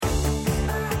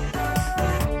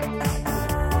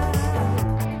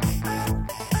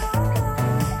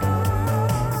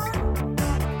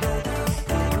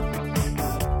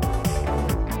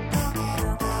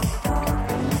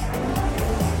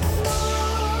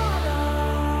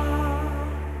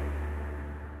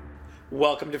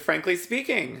Welcome to Frankly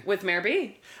Speaking. With Mayor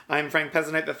B. I'm Frank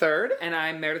Pezzanite III. And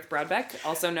I'm Meredith Broadbeck,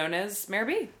 also known as Mayor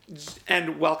B.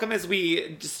 And welcome as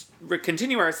we just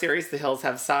continue our series, The Hills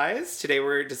Have Size. Today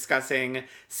we're discussing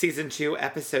Season 2,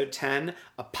 Episode 10,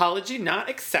 Apology Not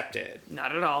Accepted.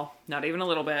 Not at all. Not even a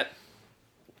little bit.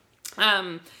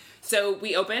 So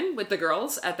we open with the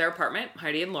girls at their apartment,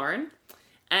 Heidi and Lauren.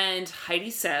 And Heidi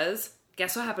says,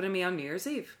 guess what happened to me on New Year's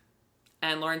Eve?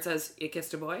 And Lauren says, you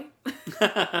kissed a boy? Which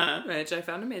I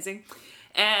found amazing.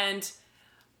 And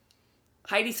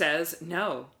Heidi says,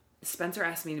 no, Spencer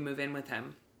asked me to move in with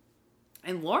him.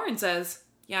 And Lauren says,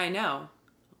 yeah, I know.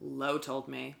 Lo told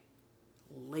me.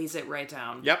 Lays it right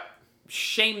down. Yep.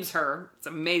 Shames her. It's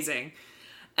amazing.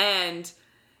 And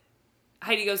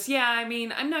Heidi goes, yeah, I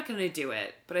mean, I'm not going to do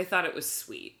it, but I thought it was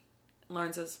sweet.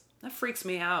 Lauren says, that freaks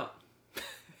me out.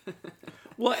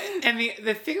 Well, and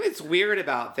the thing that's weird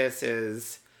about this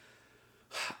is,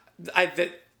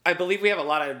 I believe we have a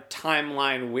lot of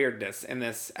timeline weirdness in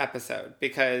this episode,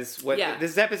 because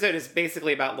this episode is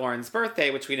basically about Lauren's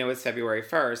birthday, which we know is February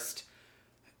 1st.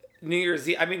 New Year's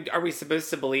Eve, I mean, are we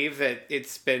supposed to believe that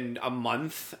it's been a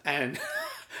month and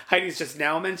Heidi's just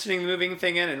now mentioning the moving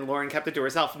thing in and Lauren kept it to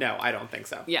herself? No, I don't think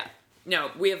so. Yeah.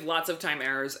 No, we have lots of time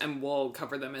errors and we'll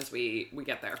cover them as we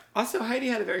get there. Also, Heidi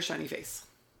had a very shiny face.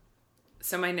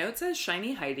 So my note says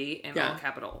shiny Heidi in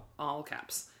all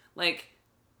caps. Like,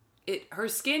 her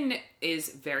skin is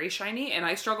very shiny, and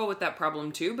I struggle with that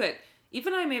problem too, but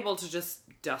even I'm able to just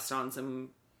dust on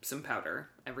some powder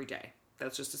every day.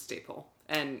 That's just a staple.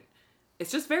 And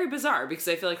it's just very bizarre, because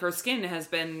I feel like her skin has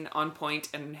been on point,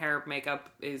 and hair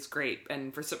makeup is great,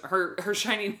 and for her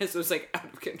shininess was, like,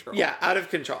 out of control. Yeah, out of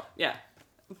control. Yeah.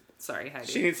 Sorry, Heidi.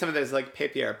 She needs some of those, like,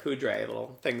 papier poudre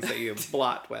little things that you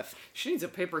blot with. She needs a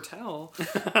paper towel.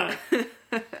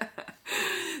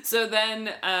 So then,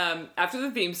 after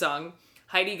the theme song,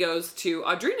 Heidi goes to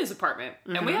Audrina's apartment.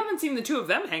 Mm-hmm. And we haven't seen the two of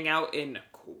them hang out in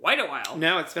quite a while.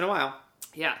 No, it's been a while.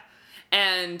 Yeah.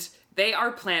 And they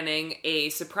are planning a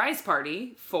surprise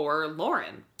party for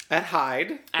Lauren. At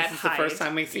Hyde. This is the first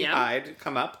time we see Hyde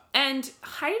come up. And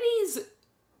Heidi's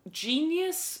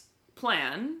genius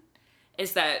plan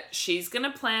is that she's going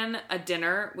to plan a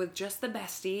dinner with just the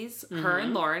besties, her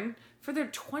and Lauren, for their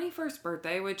 21st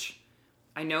birthday, which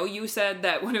I know you said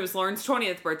that when it was Lauren's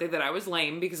 20th birthday that I was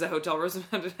lame because the hotel room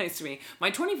sounded nice to me. My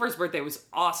 21st birthday was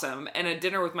awesome, and a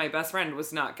dinner with my best friend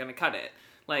was not going to cut it.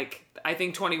 Like, I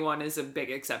think 21 is a big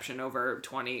exception over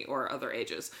 20 or other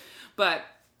ages. But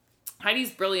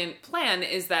Heidi's brilliant plan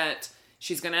is that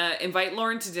she's going to invite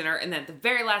Lauren to dinner, and then at the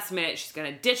very last minute, she's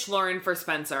going to ditch Lauren for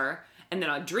Spencer. And then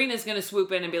Audrina's going to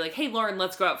swoop in and be like, hey, Lauren,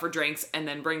 let's go out for drinks, and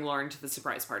then bring Lauren to the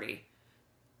surprise party.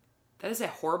 That is a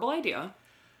horrible idea.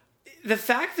 The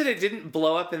fact that it didn't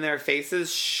blow up in their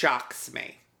faces shocks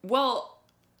me. Well,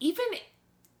 even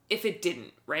if it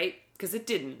didn't, right? Because it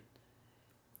didn't.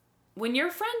 When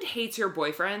your friend hates your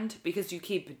boyfriend because you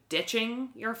keep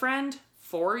ditching your friend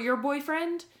for your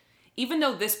boyfriend, even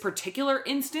though this particular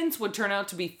instance would turn out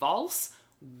to be false,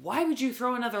 why would you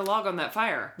throw another log on that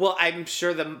fire? Well, I'm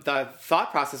sure the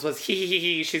thought process was,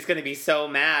 she's going to be so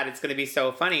mad, it's going to be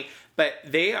so funny. But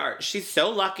she's so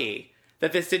lucky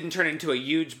that this didn't turn into a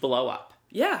huge blow up.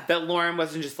 Yeah. That Lauren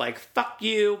wasn't just like, fuck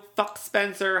you, fuck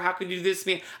Spencer, how could you do this to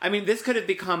me? I mean, this could have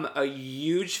become a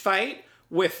huge fight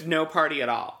with no party at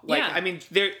all. Like, yeah. I mean,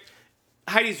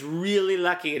 Heidi's really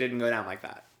lucky it didn't go down like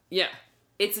that. Yeah.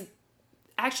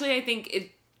 Actually, I think it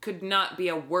could not be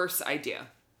a worse idea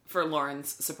for Lauren's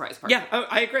surprise party. Yeah,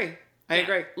 I agree. I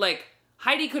agree. Like,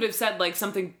 Heidi could have said, like,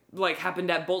 something, like,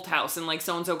 happened at Bolt House, and, like,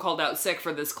 so-and-so called out sick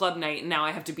for this club night, and now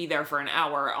I have to be there for an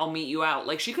hour. I'll meet you out.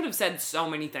 Like, she could have said so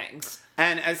many things.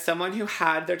 And as someone who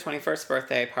had their 21st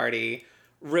birthday party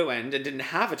ruined and didn't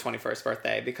have a 21st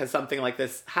birthday because something like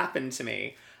this happened to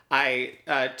me, I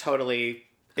totally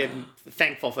am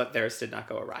thankful that theirs did not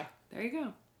go awry. There you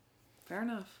go. Fair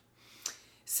enough.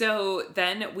 So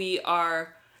then we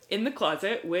are in the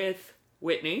closet with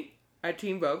Whitney at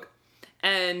Teen Vogue,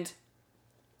 and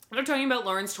they're talking about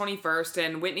Lauren's 21st,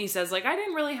 and Whitney says, like, I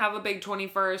didn't really have a big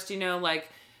 21st,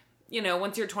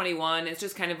 once you're 21, it's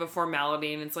just kind of a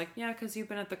formality, and it's like, yeah, because you've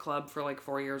been at the club for, like,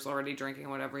 4 years already, drinking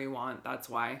whatever you want, that's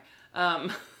why.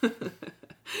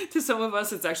 To some of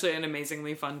us, it's actually an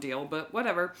amazingly fun deal, but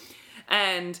whatever.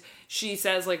 And she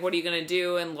says, like, what are you going to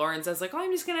do? And Lauren says, like, oh,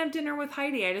 I'm just going to have dinner with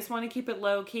Heidi. I just want to keep it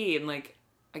low-key. And, like,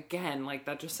 again, like,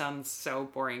 that just sounds so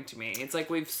boring to me. It's like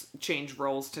we've changed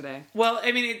roles today. Well,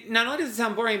 I mean, not only does it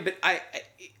sound boring, but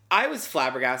I was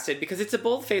flabbergasted because it's a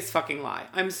bold-faced fucking lie.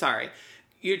 I'm sorry.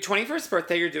 Your 21st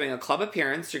birthday, you're doing a club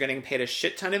appearance. You're getting paid a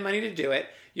shit ton of money to do it.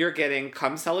 You're getting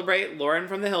come celebrate Lauren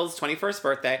from the Hills' 21st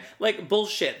birthday. Like,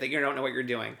 bullshit that you don't know what you're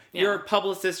doing. Yeah. Your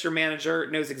publicist, your manager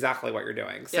knows exactly what you're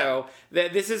doing. So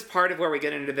this is part of where we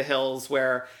get into the Hills,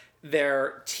 where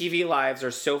their TV lives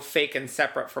are so fake and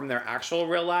separate from their actual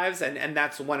real lives, and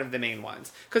that's one of the main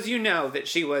ones. Because you know that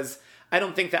she was... I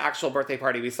don't think the actual birthday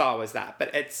party we saw was that,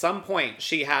 but at some point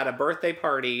she had a birthday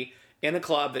party in a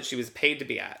club that she was paid to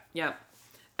be at. Yeah.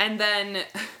 And then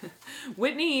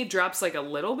Whitney drops like a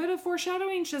little bit of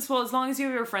foreshadowing. She says, well, as long as you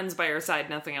have your friends by your side,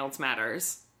 nothing else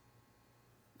matters.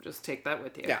 Just take that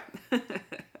with you. Yeah.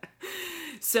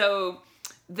 So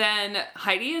then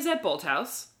Heidi is at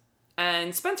Bolthouse.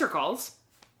 And Spencer calls.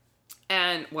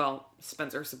 And, well,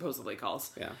 Spencer supposedly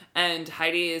calls. Yeah. And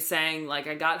Heidi is saying, like,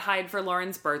 I got Hyde for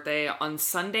Lauren's birthday on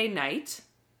Sunday night.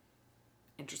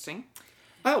 Interesting.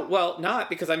 Oh, well, not,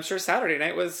 because I'm sure Saturday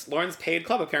night was Lauren's paid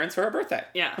club appearance for her birthday.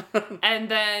 Yeah. And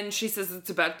then she says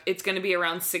it's going to be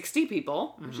around 60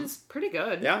 people, which is pretty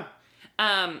good. Yeah.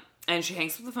 And she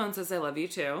hangs up the phone and says, I love you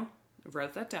too. I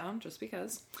wrote that down just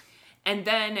because. And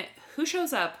then who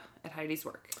shows up at Heidi's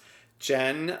work?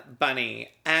 Jen Bunny.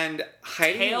 And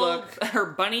Heidi her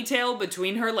bunny tail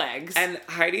between her legs. And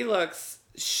Heidi looks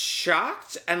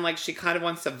shocked and like she kind of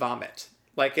wants to vomit.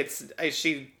 Like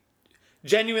she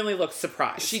genuinely looks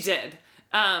surprised. She did.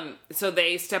 So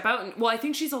they step out and, well, I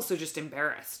think she's also just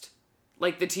embarrassed.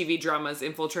 Like the TV drama's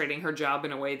infiltrating her job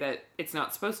in a way that it's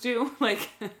not supposed to. Like,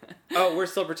 oh, we're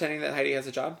still pretending that Heidi has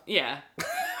a job? Yeah.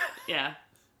 Yeah.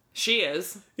 She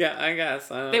is. Yeah, I guess.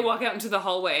 They walk out into the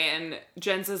hallway and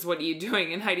Jen says, what are you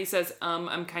doing? And Heidi says,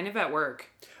 I'm kind of at work.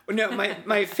 No,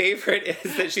 my favorite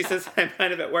is that she says, I'm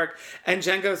kind of at work. And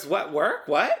Jen goes, what, work?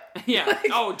 What? Yeah.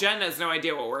 Like, Jen has no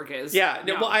idea what work is. Yeah.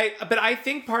 No. Well, I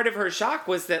think part of her shock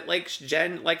was that, like,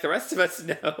 Jen, like the rest of us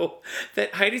know,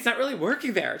 that Heidi's not really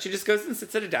working there. She just goes and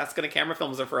sits at a desk and a camera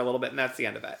films her for a little bit, and that's the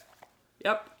end of it.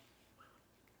 Yep.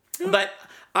 But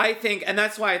I think, and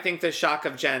that's why I think the shock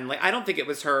of Jen, like, I don't think it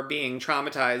was her being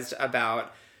traumatized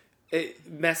about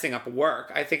messing up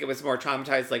work. I think it was more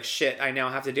traumatized, like, shit, I now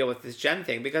have to deal with this Jen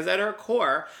thing. Because at her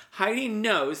core, Heidi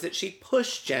knows that she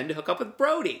pushed Jen to hook up with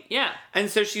Brody. Yeah. And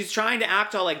so she's trying to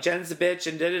act all like Jen's a bitch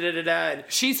and da-da-da-da-da. And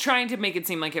she's trying to make it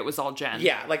seem like it was all Jen.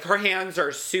 Yeah, like her hands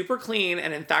are super clean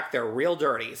and in fact they're real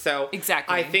dirty. So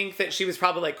exactly. I think that she was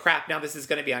probably like, crap, now this is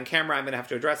going to be on camera. I'm going to have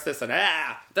to address this and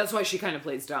That's why she kind of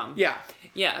plays dumb. Yeah.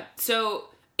 Yeah. So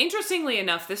interestingly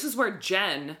enough, this is where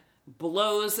Jen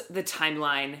blows the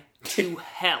timeline to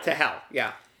hell. To hell,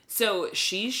 yeah. So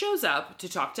she shows up to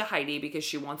talk to Heidi because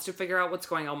she wants to figure out what's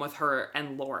going on with her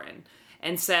and Lauren.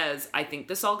 And says, I think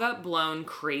this all got blown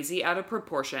crazy out of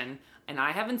proportion. And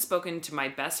I haven't spoken to my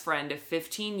best friend of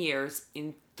 15 years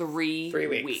in 3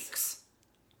 weeks.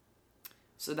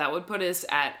 So that would put us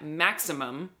at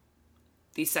maximum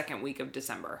the second week of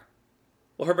December.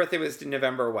 Well, her birthday was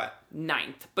November what?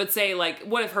 9th. But say, like,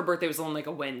 what if her birthday was on, like,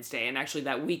 a Wednesday, and actually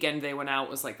that weekend they went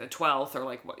out was, like, the 12th, or,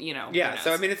 like, you know. Yeah,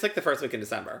 so, I mean, it's, like, the first week in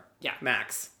December. Yeah.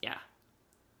 Max. Yeah.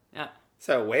 Yeah.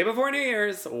 So, way before New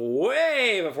Year's,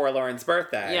 way before Lauren's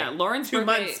birthday. Yeah, Lauren's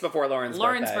birthday. 2 months before Lauren's birthday.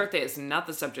 Lauren's birthday is not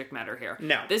the subject matter here.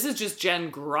 No. This is just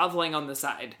Jen groveling on the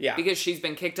side. Yeah. Because she's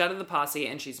been kicked out of the posse,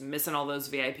 and she's missing all those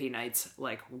VIP nights.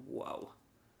 Like, whoa.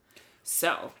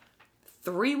 So,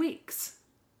 3 weeks.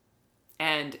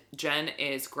 And Jen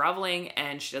is groveling,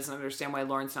 and she doesn't understand why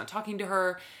Lauren's not talking to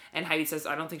her. And Heidi says,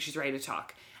 I don't think she's ready to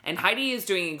talk. And Heidi is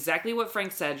doing exactly what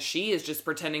Frank said. She is just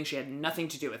pretending she had nothing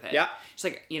to do with it. Yeah. She's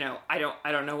like, you know, I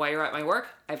don't know why you're at my work.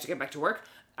 I have to get back to work.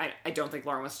 I don't think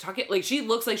Lauren wants to talk. Like, she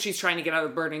looks like she's trying to get out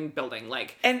of a burning building.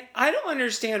 Like, and I don't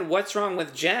understand what's wrong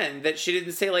with Jen that she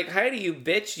didn't say, like, Heidi, you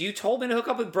bitch, you told me to hook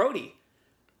up with Brody.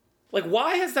 Like,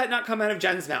 why has that not come out of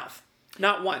Jen's mouth?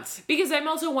 Not once. Because I'm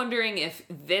also wondering if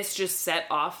this just set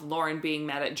off Lauren being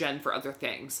mad at Jen for other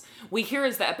things. We hear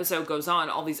as the episode goes on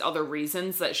all these other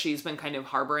reasons that she's been kind of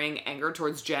harboring anger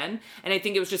towards Jen. And I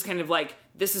think it was just kind of like,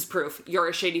 this is proof. You're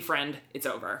a shady friend. It's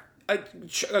over.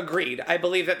 Agreed. I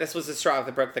believe that this was the straw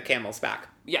that broke the camel's back.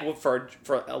 Yeah. For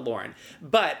Lauren.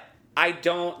 But I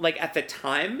don't, like, at the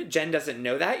time, Jen doesn't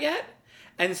know that yet.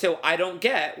 And so I don't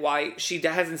get why she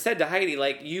hasn't said to Heidi,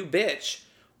 like, you bitch,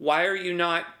 why are you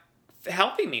not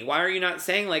helping me? Why are you not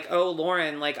saying, like, oh,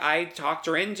 Lauren, like, I talked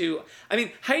her into... I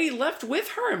mean, Heidi left with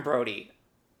her and Brody.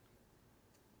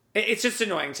 It's just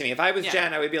annoying to me. If I was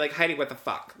Jen, I would be like, Heidi, what the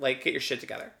fuck? Like, get your shit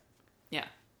together. Yeah.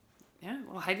 Yeah,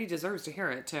 well, Heidi deserves to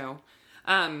hear it, too.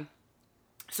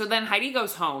 So then Heidi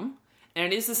goes home,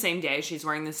 and it is the same day. She's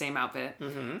wearing the same outfit.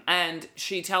 Mm-hmm. And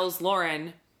she tells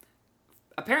Lauren,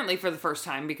 apparently for the first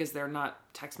time, because they're not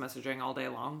text messaging all day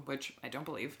long, which I don't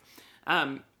believe,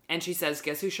 and she says,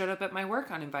 guess who showed up at my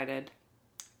work uninvited?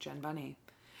 Jen Bunny.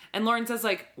 And Lauren says,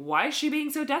 like, why is she being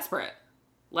so desperate?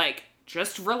 Like,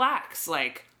 just relax.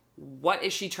 Like, what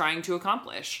is she trying to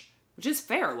accomplish? Which is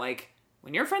fair. Like,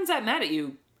 when your friend's that mad at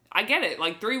you, I get it.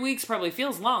 Like, 3 weeks probably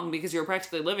feels long because you're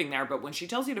practically living there. But when she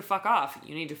tells you to fuck off,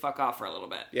 you need to fuck off for a little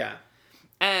bit. Yeah.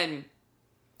 And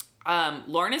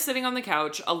Lauren is sitting on the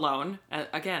couch alone.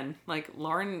 Again, like,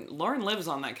 Lauren lives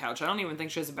on that couch. I don't even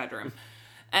think she has a bedroom.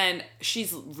 And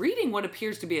she's reading what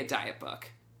appears to be a diet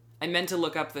book. I meant to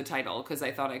look up the title because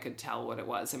I thought I could tell what it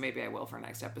was, and maybe I will for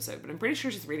next episode. But I'm pretty sure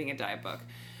she's reading a diet book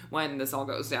when this all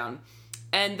goes down.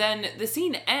 And then the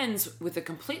scene ends with a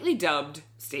completely dubbed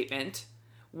statement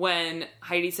when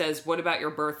Heidi says, "What about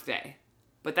your birthday?"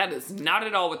 But that is not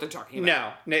at all what they're talking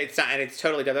about. No, it's not, and it's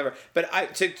totally dubbed over.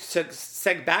 But to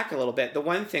seg back a little bit, the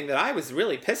one thing that I was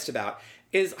really pissed about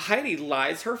is Heidi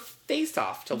lies her face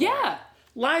off to Lauren. Yeah.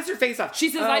 Lies her face off. She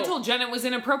says, I told Jen it was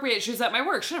inappropriate. She was at my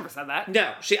work. She never said that.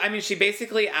 No. She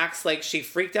basically acts like she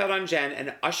freaked out on Jen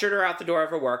and ushered her out the door of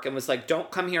her work and was like, don't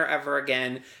come here ever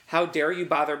again. How dare you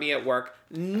bother me at work?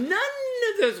 None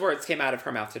of those words came out of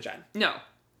her mouth to Jen. No.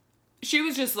 She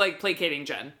was just, like, placating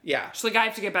Jen. Yeah. She's like, I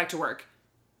have to get back to work.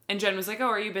 And Jen was like, oh,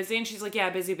 are you busy? And she's like, yeah,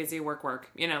 busy, work.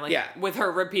 You know, like, with her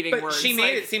repeating words. But she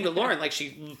made it seem to Lauren like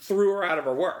she threw her out of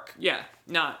her work. Yeah.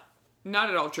 Not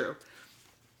at all true.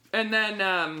 And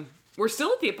then, we're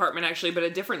still at the apartment, actually, but a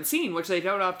different scene, which they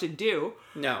don't often do.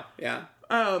 No, yeah.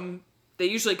 They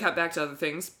usually cut back to other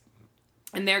things.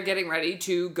 And they're getting ready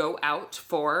to go out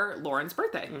for Lauren's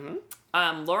birthday.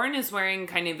 Mm-hmm. Lauren is wearing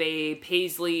kind of a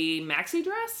paisley maxi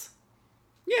dress.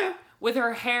 Yeah. With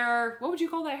her hair, what would you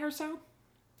call that hairstyle?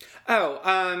 Oh,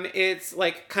 it's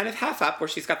like kind of half up where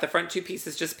she's got the front two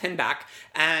pieces just pinned back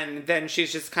and then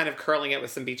she's just kind of curling it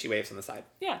with some beachy waves on the side.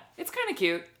 Yeah, it's kind of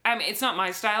cute. I mean, it's not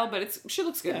my style, but she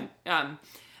looks good. Yeah.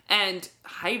 And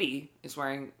Heidi is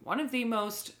wearing one of the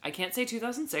most, I can't say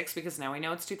 2006 because now we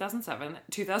know it's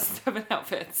 2007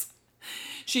 outfits.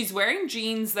 She's wearing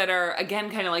jeans that are, again,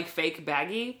 kind of like fake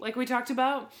baggy, like we talked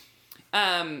about.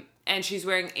 And she's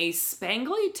wearing a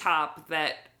spangly top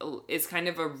that is kind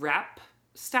of a wrap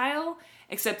style,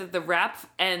 except that the wrap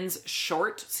ends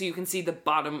short so you can see the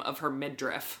bottom of her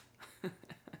midriff.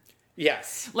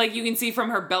 Yes. Like you can see from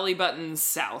her belly button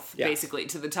south, basically,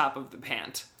 to the top of the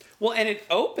pant. Well, and it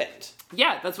opened.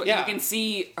 Yeah, that's what you can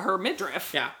see her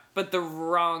midriff. Yeah. But the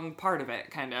wrong part of it,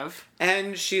 kind of.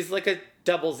 And she's like a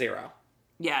 00.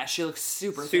 Yeah, she looks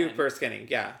super skinny,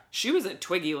 yeah. She was a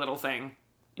twiggy little thing.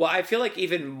 Well, I feel like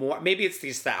even more, maybe it's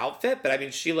just the outfit, but I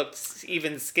mean, she looks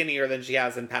even skinnier than she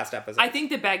has in past episodes. I think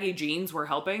the baggy jeans were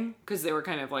helping because they were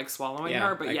kind of like swallowing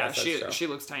her, but she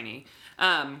looks tiny.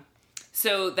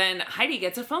 So then Heidi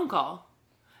gets a phone call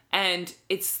and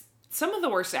it's some of the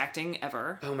worst acting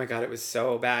ever. Oh my God, it was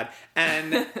so bad.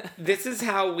 And this is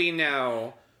how we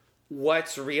know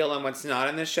what's real and what's not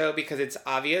in the show because it's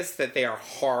obvious that they are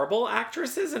horrible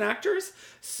actresses and actors.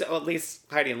 So at least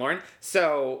Heidi and Lauren.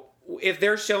 So if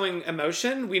they're showing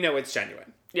emotion, we know it's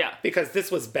genuine. Yeah. Because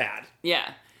this was bad.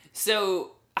 Yeah.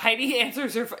 So Heidi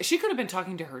answers her. She could have been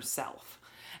talking to herself.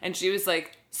 And she was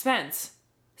like, Spence,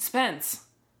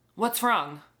 what's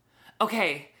wrong?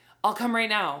 Okay, I'll come right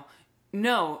now.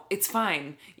 No, it's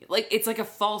fine. Like, it's like a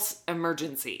false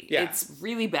emergency. Yeah. It's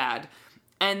really bad.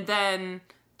 And then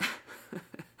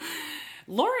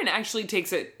Lauren actually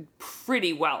takes it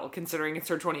pretty well, considering it's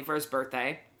her 21st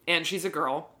birthday. And she's a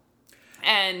girl.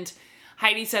 And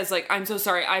Heidi says, like, I'm so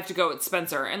sorry, I have to go with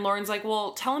Spencer. And Lauren's like,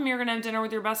 well, tell him you're going to have dinner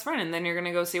with your best friend, and then you're going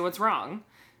to go see what's wrong.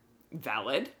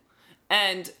 Valid.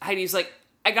 And Heidi's like,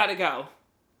 I gotta go.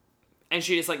 And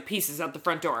she just, like, pieces out the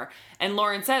front door. And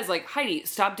Lauren says, like, Heidi,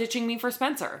 stop ditching me for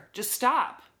Spencer. Just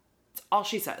stop. That's all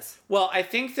she says. Well, I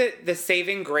think that the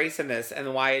saving grace in this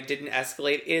and why it didn't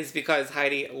escalate is because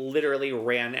Heidi literally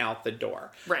ran out the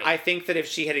door. Right. I think that if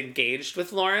she had engaged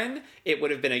with Lauren, it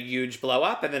would have been a huge blow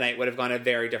up and the night would have gone a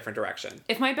very different direction.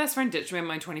 If my best friend ditched me on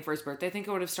my 21st birthday, I think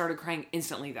I would have started crying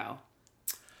instantly, though.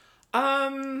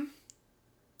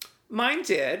 Mine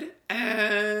did,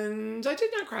 and I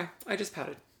did not cry. I just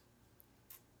pouted.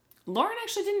 Lauren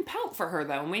actually didn't pout for her,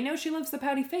 though, and we know she loves the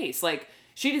pouty face. Like,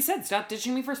 she just said, stop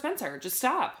ditching me for Spencer. Just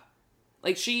stop.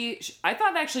 Like, I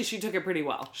thought actually she took it pretty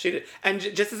well. She did. And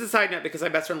just as a side note, because my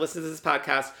best friend listens to this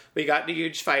podcast, we got in a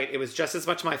huge fight. It was just as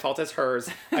much my fault as hers.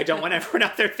 I don't want everyone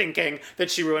out there thinking that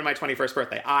she ruined my 21st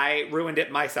birthday. I ruined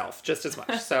it myself just as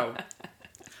much. So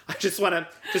I just want to,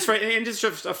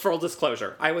 just a full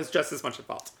disclosure, I was just as much at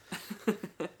fault.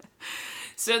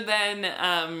 So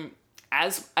then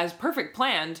as perfect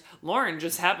planned, Lauren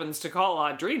just happens to call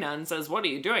Audrina and says, "What are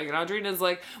you doing?" And Audrina's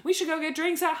like, "We should go get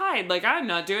drinks at Hyde. Like, I'm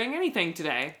not doing anything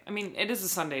today." I mean, it is a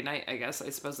Sunday night, I guess. I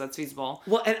suppose that's feasible.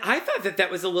 Well, and I thought that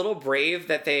was a little brave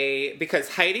that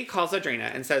because Heidi calls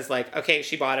Audrina and says, like, "Okay,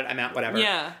 she bought it, I'm out, whatever."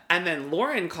 Yeah. And then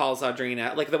Lauren calls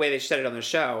Audrina, like the way they said it on the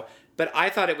show. But I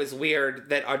thought it was weird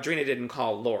that Audrina didn't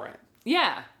call Lauren.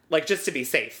 Yeah. Like, just to be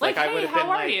safe. Like, I hey, would have how been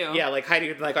are like, you? Yeah, like Heidi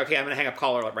would be like, "Okay, I'm going to hang up,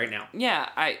 call her right now." Yeah,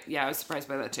 I was surprised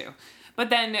by that too. But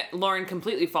then Lauren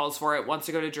completely falls for it, wants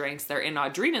to go to drinks. They're in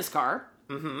Audrina's car.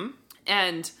 Mm-hmm.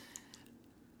 And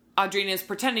Audrina's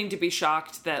pretending to be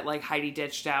shocked that, like, Heidi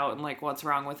ditched out and, like, what's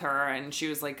wrong with her. And she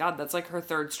was like, "God, that's like her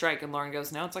third strike." And Lauren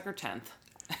goes, "No, it's like her 10th.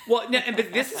 Well, no,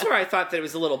 but this is where I thought that it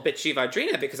was a little bitchy of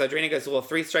Audrina, because Audrina goes, "Well,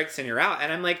 3 strikes and you're out."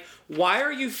 And I'm like, why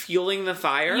are you fueling the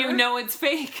fire? You know it's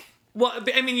fake. Well,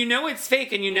 I mean, you know it's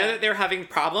fake, and you know that they're having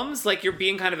problems. Like, you're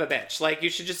being kind of a bitch. Like, you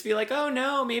should just be like, "Oh,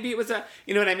 no, maybe it was a..."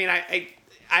 You know what I mean?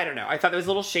 I don't know. I thought it was a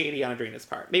little shady on Audrina's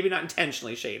part. Maybe not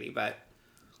intentionally shady, but...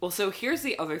 Well, so here's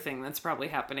the other thing that's probably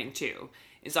happening, too.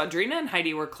 Is Audrina and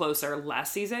Heidi were closer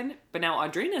last season, but now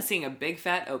Audrina's seeing a big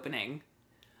fat opening.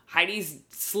 Heidi's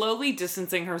slowly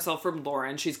distancing herself from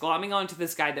Lauren. She's glomming onto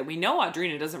this guy that we know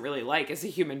Audrina doesn't really like as a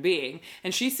human being.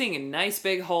 And she's seeing a nice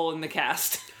big hole in the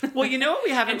cast. Well, you know what we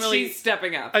haven't and really she's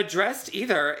stepping up. addressed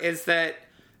either is that...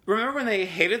 Remember when they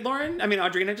hated Lauren? I mean,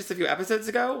 Audrina just a few episodes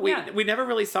ago? We never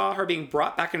really saw her being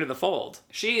brought back into the fold.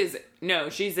 She's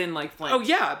in, like, Flint. Oh,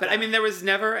 yeah. But, I mean, there was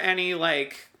never any,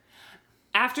 like...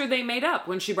 After they made up,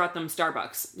 when she brought them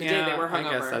Starbucks, the day they were hungover.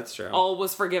 I guess that's true. All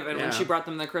was forgiven when she brought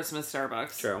them the Christmas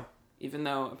Starbucks. True. Even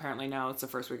though apparently now it's the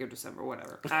first week of December,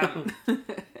 whatever.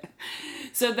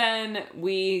 So then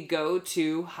we go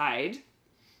to Hyde,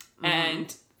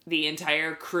 and the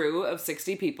entire crew of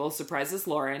 60 people surprises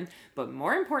Lauren. But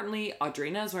more importantly,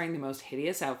 Audrina is wearing the most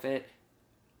hideous outfit.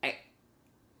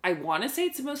 I want to say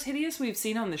it's the most hideous we've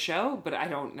seen on the show, but I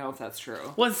don't know if that's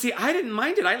true. Well, see, I didn't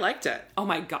mind it. I liked it. Oh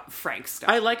my God, Frank,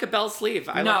 stop. I like a bell sleeve.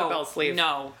 I love a bell sleeve.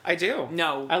 No. I do.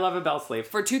 No. I love a bell sleeve.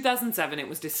 For 2007, it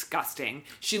was disgusting.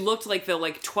 She looked like the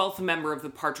 12th member of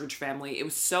the Partridge Family. It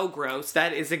was so gross.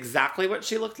 That is exactly what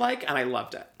she looked like, and I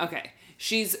loved it. Okay.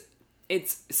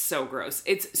 It's so gross.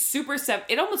 It's super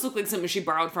it almost looked like something she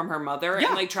borrowed from her mother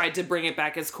and tried to bring it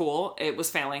back as cool. It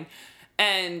was failing.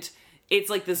 And it's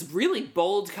like this really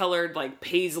bold colored, like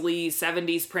paisley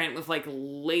 70s print with like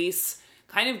lace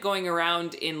kind of going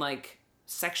around in like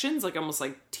sections, like almost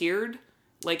like tiered,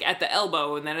 like at the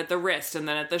elbow and then at the wrist and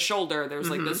then at the shoulder. There's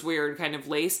like this weird kind of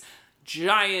lace.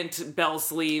 Giant bell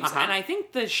sleeves. And I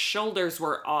think the shoulders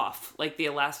were off. Like the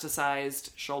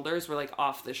elasticized shoulders were like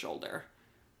off the shoulder.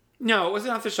 No, it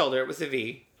wasn't off the shoulder. It was a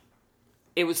V.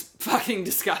 It was fucking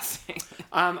disgusting.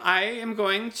 I am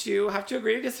going to have to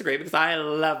agree to disagree because I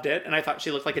loved it and I thought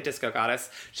she looked like a disco goddess.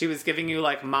 She was giving you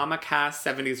like Mama Cass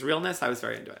 70s realness. I was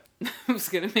very into it. I was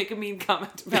going to make a mean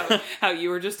comment about how you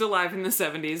were just alive in the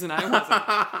 70s and I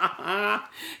wasn't.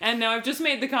 And now I've just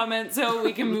made the comment so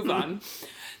we can move on.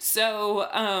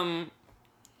 So,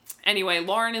 anyway,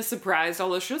 Lauren is surprised,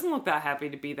 although she doesn't look that happy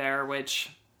to be there,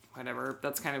 which... Whatever.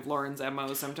 That's kind of Lauren's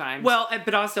MO sometimes. Well,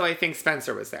 but also I think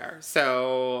Spencer was there.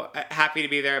 So, happy to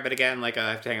be there. But again, like,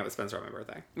 I have to hang out with Spencer on my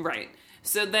birthday. Right.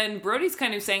 So then Brody's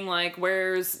kind of saying, like,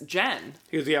 where's Jen?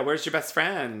 He goes, yeah, where's your best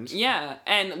friend? Yeah.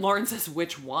 And Lauren says,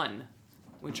 which one?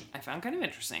 Which I found kind of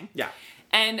interesting. Yeah.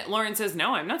 And Lauren says,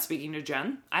 no, I'm not speaking to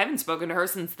Jen. I haven't spoken to her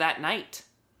since that night.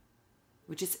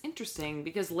 Which is interesting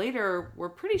because later we're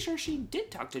pretty sure she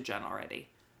did talk to Jen already.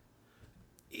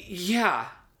 Yeah.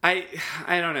 I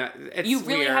don't know. It's you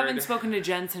really weird. haven't spoken to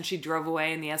Jen since she drove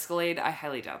away in the Escalade? I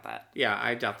highly doubt that. Yeah,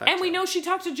 I doubt that. And too. we know she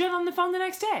talked to Jen on the phone the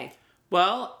next day.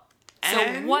 Well, so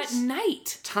what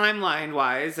night?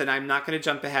 Timeline-wise, and I'm not going to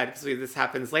jump ahead because this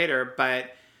happens later,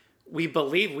 but we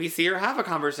believe we see her have a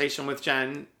conversation with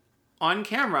Jen on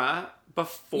camera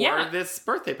before this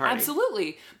birthday party.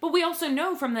 Absolutely. But we also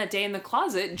know from that day in the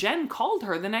closet, Jen called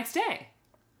her the next day.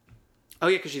 Oh,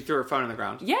 yeah, because she threw her phone on the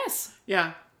ground. Yes.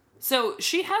 Yeah. So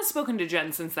she has spoken to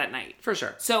Jen since that night. For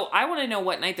sure. So I want to know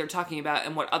what night they're talking about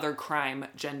and what other crime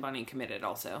Jen Bunny committed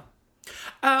also.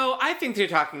 Oh, I think they're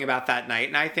talking about that night,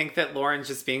 and I think that Lauren's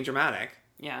just being dramatic.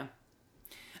 Yeah.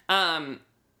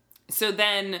 So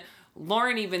then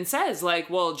Lauren even says, like,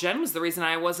 well, Jen was the reason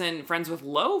I wasn't friends with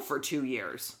Lo for 2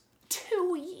 years.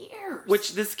 2 years!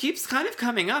 Which this keeps kind of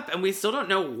coming up, and we still don't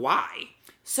know why.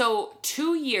 So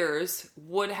 2 years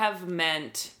would have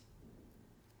meant...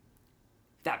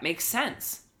 That makes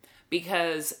sense.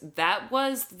 Because that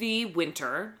was the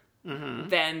winter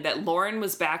then that Lauren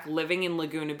was back living in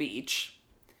Laguna Beach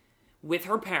with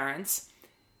her parents.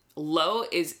 Lo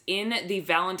is in the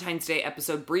Valentine's Day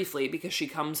episode briefly because she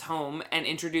comes home and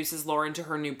introduces Lauren to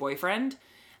her new boyfriend.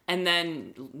 And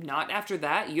then not after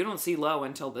that, you don't see Lo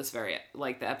until this the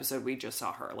episode we just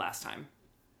saw her last time.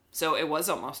 So it was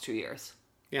almost 2 years.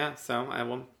 Yeah, so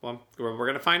we're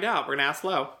going to find out. We're going to ask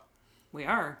Lo. We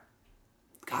are.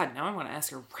 God, now I want to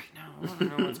ask her right now. I want to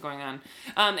know what's going on.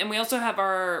 And we also have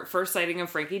our first sighting of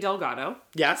Frankie Delgado.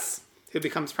 Yes, who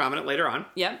becomes prominent later on.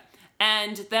 Yep.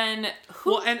 And then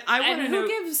who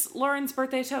gives Lauren's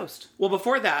birthday toast? Well,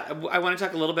 before that, I want to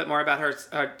talk a little bit more about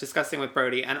her discussing with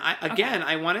Brody. And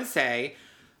I want to say,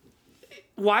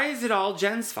 why is it all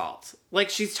Jen's fault? Like,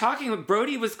 she's talking with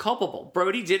Brody was culpable.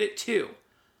 Brody did it too.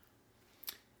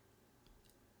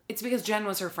 It's because Jen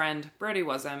was her friend. Brody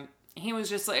wasn't. He was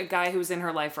just like a guy who was in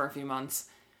her life for a few months.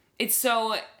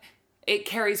 It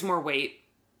carries more weight.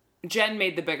 Jen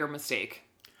made the bigger mistake.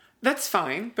 That's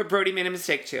fine, but Brody made a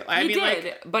mistake too.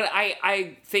 But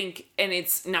I think, and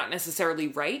it's not necessarily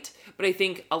right, but I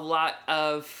think a lot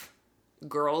of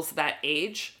girls that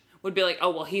age would be like, oh,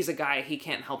 well, he's a guy, he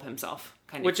can't help himself,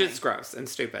 kind of Which thing. is gross and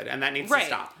stupid, and that needs to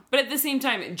stop. But at the same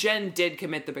time, Jen did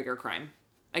commit the bigger crime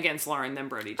against Lauren than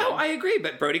Brody did. Oh, I agree,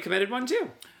 but Brody committed one too.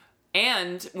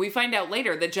 And we find out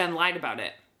later that Jen lied about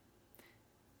it.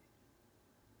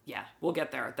 Yeah, we'll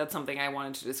get there. That's something I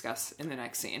wanted to discuss in the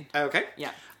next scene. Okay.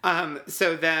 Yeah.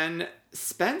 So then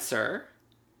Spencer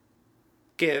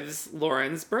gives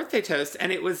Lauren's birthday toast,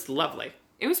 and it was lovely.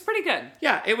 It was pretty good.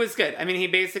 Yeah, it was good. I mean, he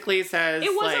basically says it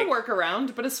was a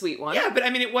workaround, but a sweet one. Yeah, but I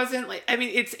mean, it wasn't like. I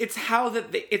mean, it's how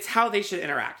they should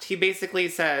interact. He basically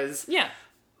says, yeah.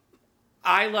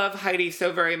 I love Heidi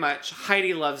so very much.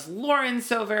 Heidi loves Lauren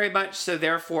so very much. So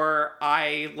therefore,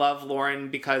 I love Lauren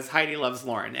because Heidi loves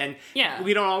Lauren. And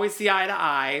we don't always see eye to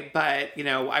eye, but,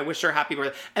 I wish her happy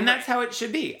birthday. And that's how it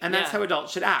should be. And that's how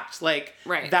adults should act. Like,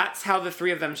 that's how the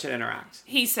three of them should interact.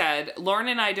 He said, Lauren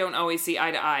and I don't always see eye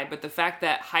to eye, but the fact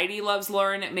that Heidi loves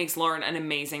Lauren makes Lauren an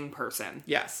amazing person.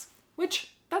 Yes.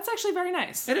 Which... that's actually very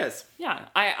nice. It is. Yeah.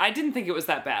 I didn't think it was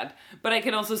that bad. But I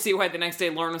can also see why the next day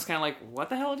Lauren was kind of like, what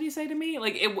the hell did he say to me?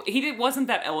 Like, he wasn't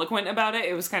that eloquent about it.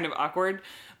 It was kind of awkward.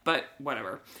 But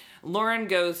whatever. Lauren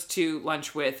goes to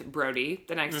lunch with Brody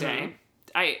the next day.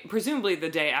 Presumably the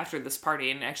day after this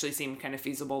party, and it actually seemed kind of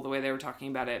feasible the way they were talking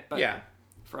about it. But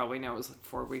for all we know, it was like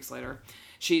 4 weeks later.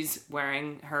 She's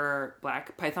wearing her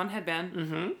black python headband.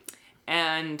 Mm-hmm.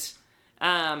 And...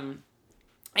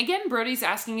 again, Brody's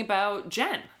asking about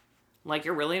Jen. Like,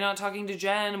 you're really not talking to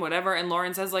Jen, whatever. And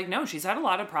Lauren says, like, no, she's had a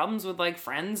lot of problems with, like,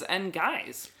 friends and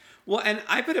guys. Well, and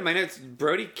I put in my notes,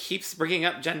 Brody keeps bringing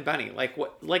up Jen Bunny. Like,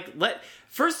 what?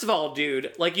 First of all,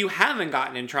 dude, like, you haven't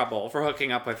gotten in trouble for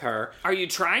hooking up with her. Are you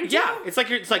trying to? Yeah. It's like,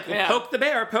 poke the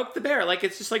bear. Like,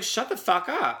 it's just like, shut the fuck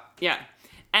up. Yeah.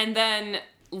 And then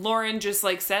Lauren just,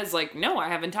 like, says, like, no, I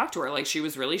haven't talked to her. Like, she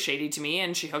was really shady to me,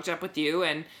 and she hooked up with you,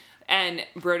 and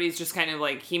Brody's just kind of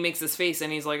like, he makes this face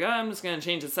and he's like, oh, I'm just going to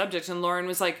change the subject. And Lauren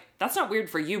was like, that's not weird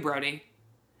for you, Brody.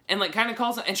 And like kind of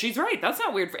calls him, and she's right. That's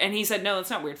not weird. And he said, no, that's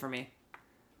not weird for me.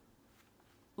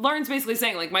 Lauren's basically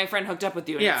saying like, my friend hooked up with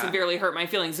you and it severely hurt my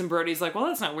feelings. And Brody's like, well,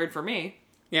 that's not weird for me.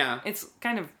 Yeah. It's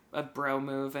kind of a bro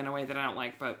move in a way that I don't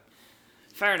like, but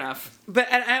fair enough. But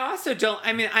and I also don't,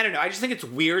 I mean, I don't know. I just think it's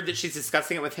weird that she's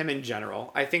discussing it with him in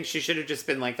general. I think she should have just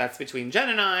been like, that's between Jen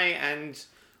and I and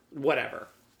whatever.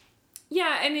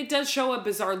 Yeah, and it does show a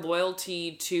bizarre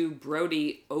loyalty to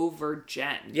Brody over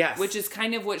Jen. Yes. Which is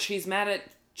kind of what she's mad at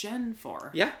Jen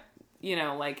for. Yeah.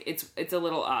 Like, it's a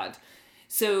little odd.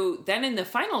 So then in the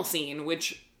final scene,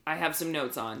 which I have some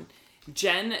notes on,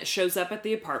 Jen shows up at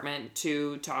the apartment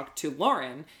to talk to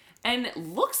Lauren, and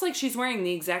looks like she's wearing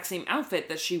the exact same outfit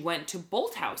that she went to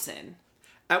Bolt House in.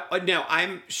 No,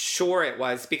 I'm sure it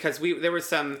was, because there was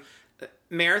some...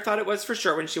 Mare thought it was for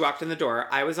sure when she walked in the door.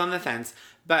 I was on the fence.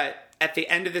 But at the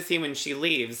end of the scene when she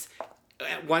leaves,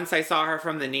 once I saw her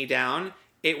from the knee down,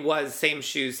 it was same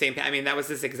shoes, same... I mean, that was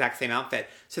this exact same outfit.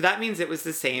 So that means it was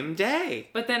the same day.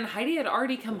 But then Heidi had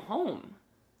already come home.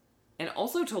 And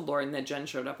also told Lauren that Jen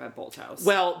showed up at Bolt House.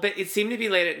 Well, but it seemed to be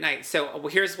late at night. So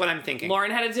here's what I'm thinking.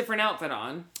 Lauren had a different outfit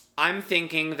on. I'm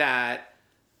thinking that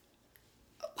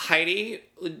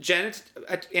Jen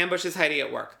ambushes Heidi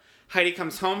at work. Heidi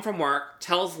comes home from work,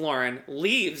 tells Lauren,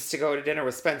 leaves to go to dinner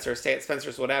with Spencer, stay at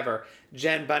Spencer's, whatever.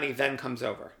 Jen Bunny then comes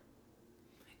over.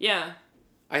 Yeah.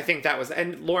 I think that was...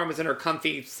 And Lauren was in her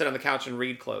comfy, sit on the couch and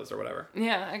read clothes or whatever.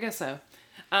 Yeah, I guess so.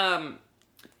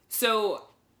 So,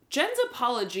 Jen's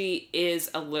apology is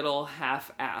a little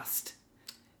half-assed.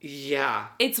 Yeah.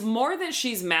 It's more that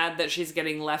she's mad that she's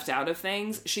getting left out of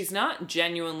things. She's not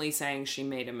genuinely saying she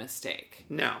made a mistake.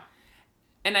 No.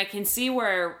 And I can see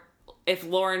where... if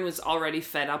Lauren was already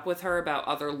fed up with her about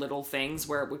other little things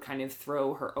where it would kind of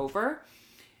throw her over.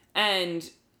 And,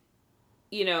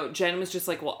 you know, Jen was just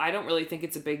like, well, I don't really think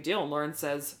it's a big deal. And Lauren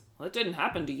says, well, it didn't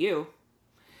happen to you.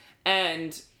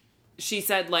 And she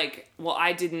said, like, well,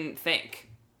 I didn't think.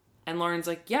 And Lauren's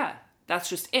like, yeah, that's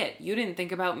just it. You didn't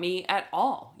think about me at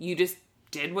all. You just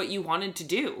did what you wanted to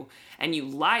do. And you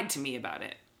lied to me about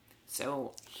it.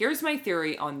 So here's my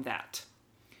theory on that.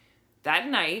 That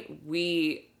night,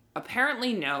 we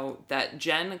apparently know that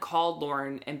Jen called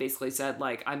Lauren and basically said,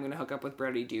 like, I'm going to hook up with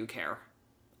Brody. Do you care?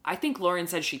 I think Lauren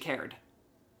said she cared.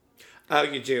 Oh,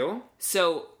 you do?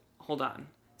 So, hold on.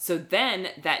 So then,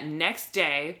 that next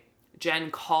day,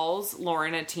 Jen calls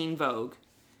Lauren at Teen Vogue,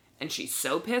 and she's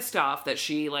so pissed off that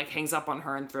she, like, hangs up on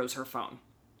her and throws her phone.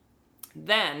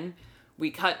 Then,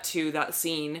 we cut to that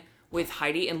scene with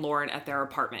Heidi and Lauren at their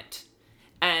apartment.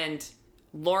 And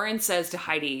Lauren says to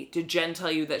Heidi, did Jen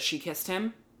tell you that she kissed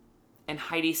him? And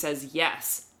Heidi says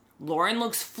yes. Lauren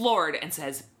looks floored and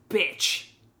says, bitch.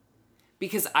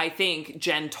 Because I think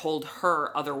Jen told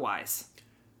her otherwise.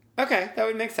 Okay, that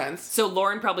would make sense. So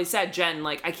Lauren probably said, Jen,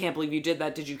 like, I can't believe you did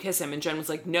that. Did you kiss him? And Jen was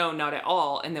like, no, not at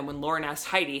all. And then when Lauren asked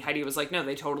Heidi, Heidi was like, no,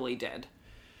 they totally did.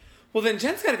 Well, then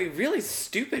Jen's got to be really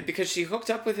stupid because she hooked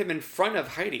up with him in front of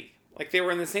Heidi. Like, they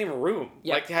were in the same room.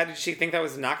 Yep. Like, how did she think that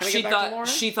was not going to get back to Lauren?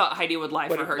 She thought Heidi would lie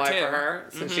for her, too. For her,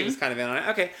 since she was kind of in on it.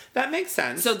 Okay, that makes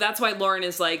sense. So that's why Lauren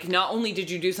is like, not only did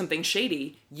you do something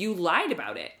shady, you lied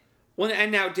about it. Well,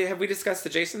 and now, have we discussed the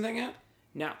Jason thing yet?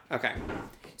 No. Okay.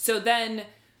 So then,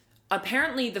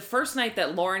 apparently, the first night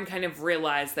that Lauren kind of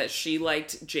realized that she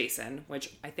liked Jason,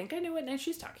 which I think I know what night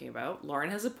she's talking about. Lauren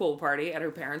has a pool party at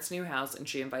her parents' new house, and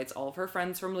she invites all of her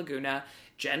friends from Laguna.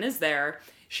 Jen is there.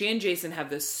 She and Jason have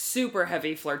this super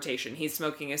heavy flirtation. He's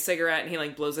smoking a cigarette, and he,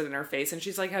 like, blows it in her face, and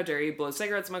she's like, how dare you blow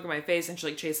cigarette smoke in my face? And she,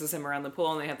 like, chases him around the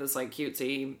pool, and they have this, like,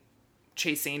 cutesy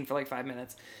chase scene for, like, 5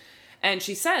 minutes. And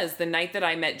she says, the night that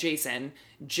I met Jason,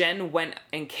 Jen went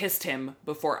and kissed him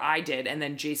before I did, and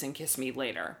then Jason kissed me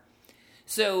later.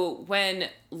 So when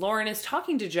Lauren is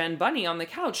talking to Jen Bunny on the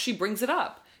couch, she brings it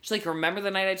up. She's like, remember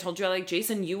the night I told you I like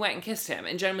Jason? You went and kissed him.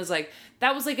 And Jen was like,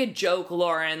 that was like a joke,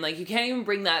 Lauren. Like, you can't even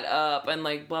bring that up. And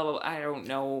like, blah, blah, blah. I don't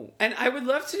know. And I would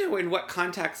love to know in what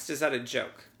context is that a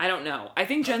joke? I don't know. I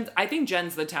think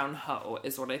Jen's the town hoe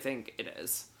is what I think it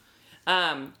is.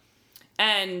 And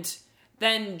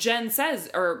then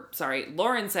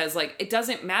Lauren says, like, it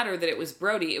doesn't matter that it was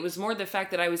Brody. It was more the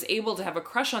fact that I was able to have a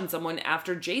crush on someone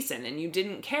after Jason and you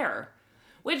didn't care.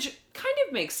 Which kind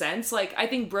of makes sense. Like, I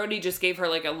think Brody just gave her,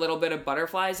 like, a little bit of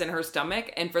butterflies in her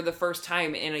stomach. And for the first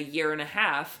time in a year and a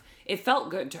half, it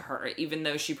felt good to her, even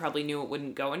though she probably knew it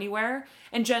wouldn't go anywhere.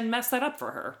 And Jen messed that up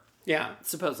for her. Yeah.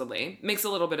 Supposedly. Makes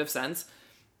a little bit of sense.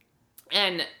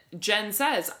 And Jen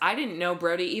says, I didn't know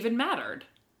Brody even mattered.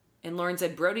 And Lauren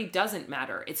said, Brody doesn't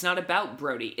matter. It's not about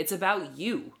Brody. It's about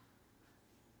you.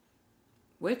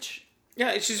 Which?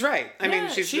 Yeah, she's right. I mean,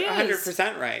 she's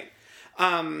 100% right.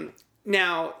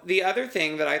 Now, the other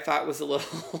thing that I thought was a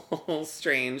little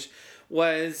strange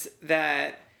was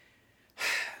that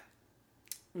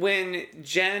when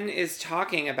Jen is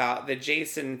talking about the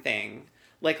Jason thing,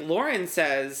 like Lauren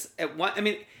says,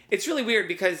 it's really weird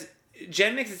because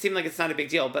Jen makes it seem like it's not a big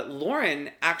deal, but Lauren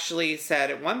actually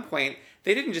said at one point,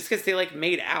 they didn't just kiss, they like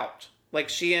made out. Like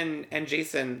she and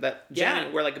Jason,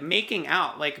 Jen were like making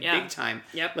out like big time.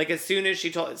 Yep. Like as soon as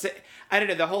she told, I don't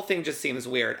know, the whole thing just seems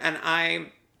weird. And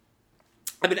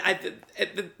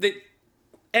the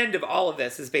end of all of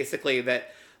this is basically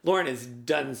that Lauren is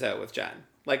donezo with Jen.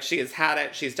 Like she has had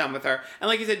it, she's done with her. And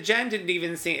like you said, Jen didn't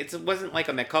even seem, it wasn't like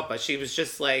a mea culpa. She was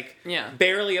just like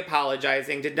barely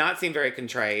apologizing, did not seem very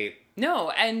contrite. No,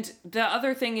 and the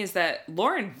other thing is that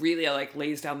Lauren really like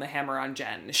lays down the hammer on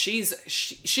Jen.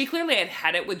 She clearly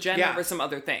had it with Jen over some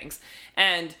other things.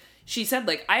 And she said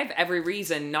like, I have every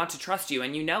reason not to trust you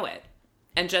and you know it.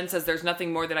 And Jen says, there's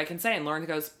nothing more that I can say. And Lauren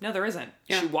goes, no, there isn't.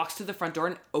 Yeah. She walks to the front door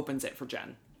and opens it for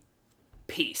Jen.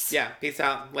 Peace. Yeah, peace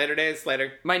out. Later days,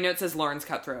 later. My note says Lauren's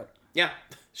cutthroat. Yeah,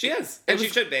 she is. And she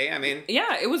should be, I mean.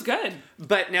 Yeah, it was good.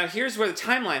 But now here's where the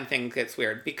timeline thing gets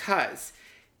weird. Because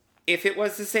if it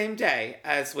was the same day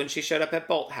as when she showed up at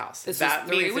Bolt House, that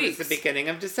means it was the beginning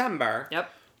of December.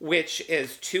 Yep. Which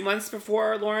is 2 months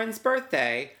before Lauren's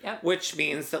birthday. Yep. Which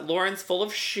means that Lauren's full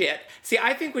of shit. See,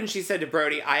 I think when she said to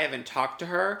Brody, I haven't talked to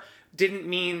her, didn't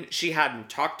mean she hadn't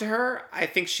talked to her. I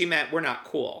think she meant we're not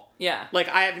cool. Yeah. Like,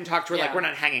 I haven't talked to her, like, we're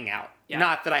not hanging out. Yeah.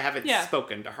 Not that I haven't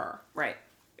spoken to her. Right.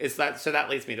 So that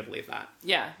leads me to believe that.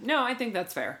 Yeah. No, I think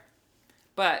that's fair.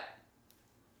 But,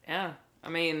 yeah. I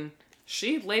mean,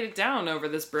 she laid it down over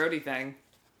this Brody thing.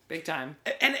 Big time.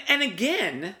 And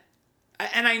again,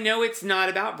 And I know it's not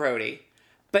about Brody,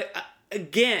 but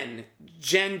again,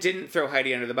 Jen didn't throw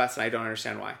Heidi under the bus, and I don't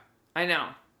understand why. I know.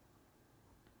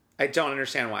 I don't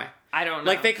understand why. I don't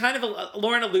know. Like, they kind of,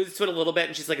 Lauren alludes to it a little bit,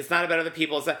 and she's like, it's not about other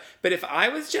people. But if I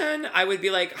was Jen, I would be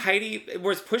like, Heidi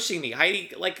was pushing me.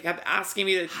 Heidi, like, kept asking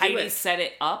me to do it. Heidi set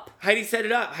it up? Heidi set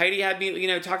it up. Heidi had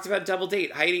me, talked about double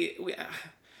date. Heidi,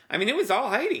 it was all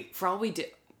Heidi. For all we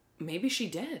did, maybe she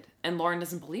did, and Lauren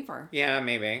doesn't believe her. Yeah,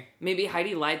 maybe. Maybe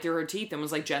Heidi lied through her teeth and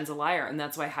was like, Jen's a liar, and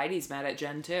that's why Heidi's mad at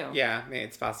Jen, too. Yeah,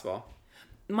 it's possible.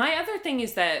 My other thing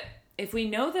is that if we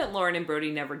know that Lauren and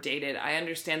Brody never dated, I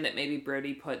understand that maybe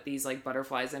Brody put these, like,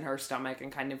 butterflies in her stomach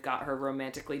and kind of got her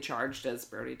romantically charged, as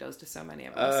Brody does to so many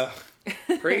of us.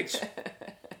 Preach.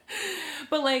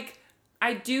 But, like,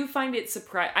 I do find it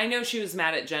surprising. I know she was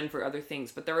mad at Jen for other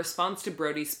things, but the response to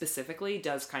Brody specifically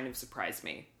does kind of surprise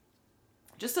me.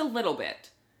 Just a little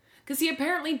bit. Because he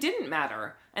apparently didn't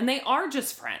matter, and they are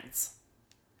just friends.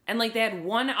 And, like, they had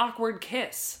one awkward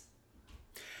kiss.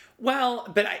 Well,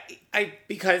 but I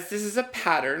because this is a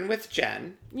pattern with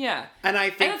Jen. Yeah. And I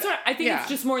think... And I think it's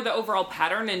just more the overall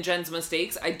pattern and Jen's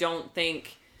mistakes. I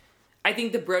think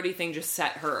the Brody thing just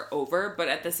set her over, but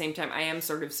at the same time, I am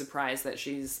sort of surprised that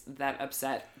she's that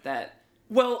upset that...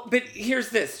 Well, but here's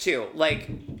this, too.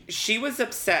 Like, she was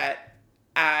upset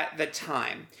at the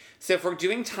time. So if we're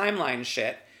doing timeline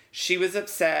shit, she was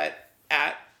upset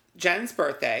at Jen's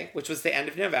birthday, which was the end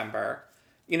of November,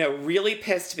 really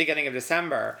pissed beginning of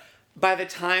December. By the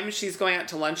time she's going out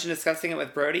to lunch and discussing it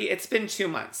with Brody, it's been 2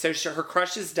 months. So her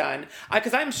crush is done.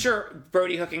 Because I'm sure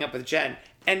Brody hooking up with Jen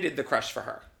ended the crush for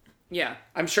her. Yeah.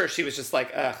 I'm sure she was just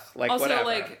like, ugh, like, also, whatever.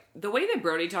 Also, like, the way that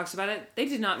Brody talks about it, they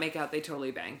did not make out, they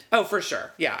totally banged. Oh, for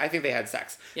sure. Yeah, I think they had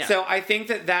sex. Yeah. So I think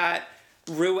that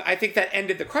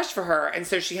ended the crush for her, and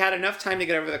so she had enough time to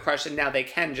get over the crush, and now they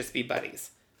can just be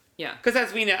buddies. Yeah. Because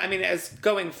as we know, as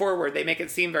going forward, they make it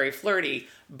seem very flirty,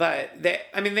 but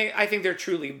I think they're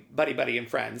truly buddy and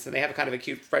friends, and they have a kind of a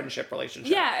cute friendship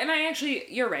relationship. Yeah, and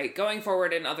you're right. Going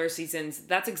forward in other seasons,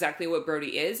 that's exactly what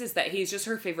Brody is that he's just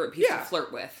her favorite piece to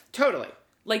flirt with. Totally.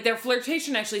 Like, their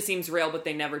flirtation actually seems real, but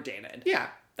they never dated. Yeah.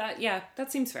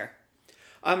 That seems fair.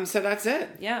 So that's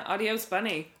it. Yeah, audio's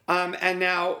funny. And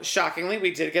now, shockingly,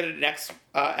 we did get a next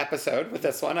episode with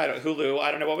this one. Hulu. I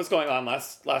don't know what was going on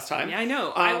last time. Yeah, I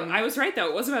know. I was right though.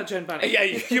 It was about Jen Bunny. Yeah,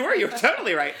 you were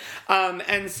totally right.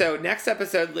 And so next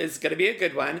episode is going to be a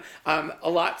good one. A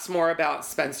lot more about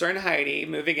Spencer and Heidi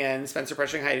moving in. Spencer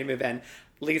pressuring Heidi to move in.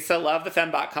 Lisa Love, the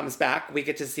Fembot, comes back. We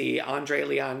get to see Andre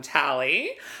Leon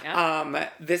Talley. Yeah.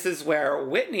 This is where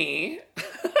Whitney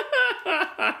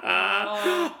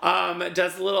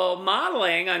does a little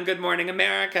modeling on Good Morning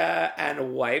America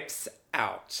and wipes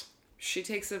out. She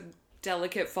takes a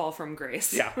delicate fall from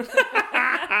grace. Yeah.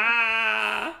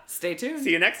 Stay tuned.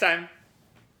 See you next time.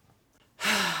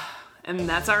 And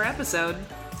that's our episode.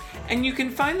 And you can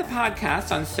find the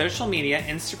podcast on social media,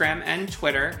 Instagram and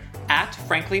Twitter, at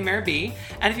FranklyMareB.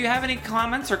 And if you have any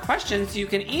comments or questions, you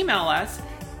can email us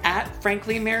at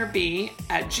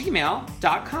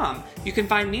franklymareb@gmail.com. You can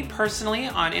find me personally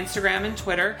on Instagram and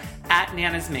Twitter at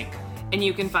NanasMink. And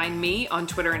you can find me on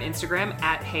Twitter and Instagram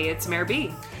at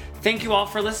HeyIt'sMareB. Thank you all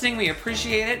for listening. We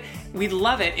appreciate it. We'd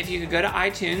love it if you could go to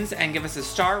iTunes and give us a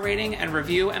star rating and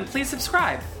review, and please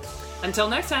subscribe. Until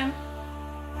next time.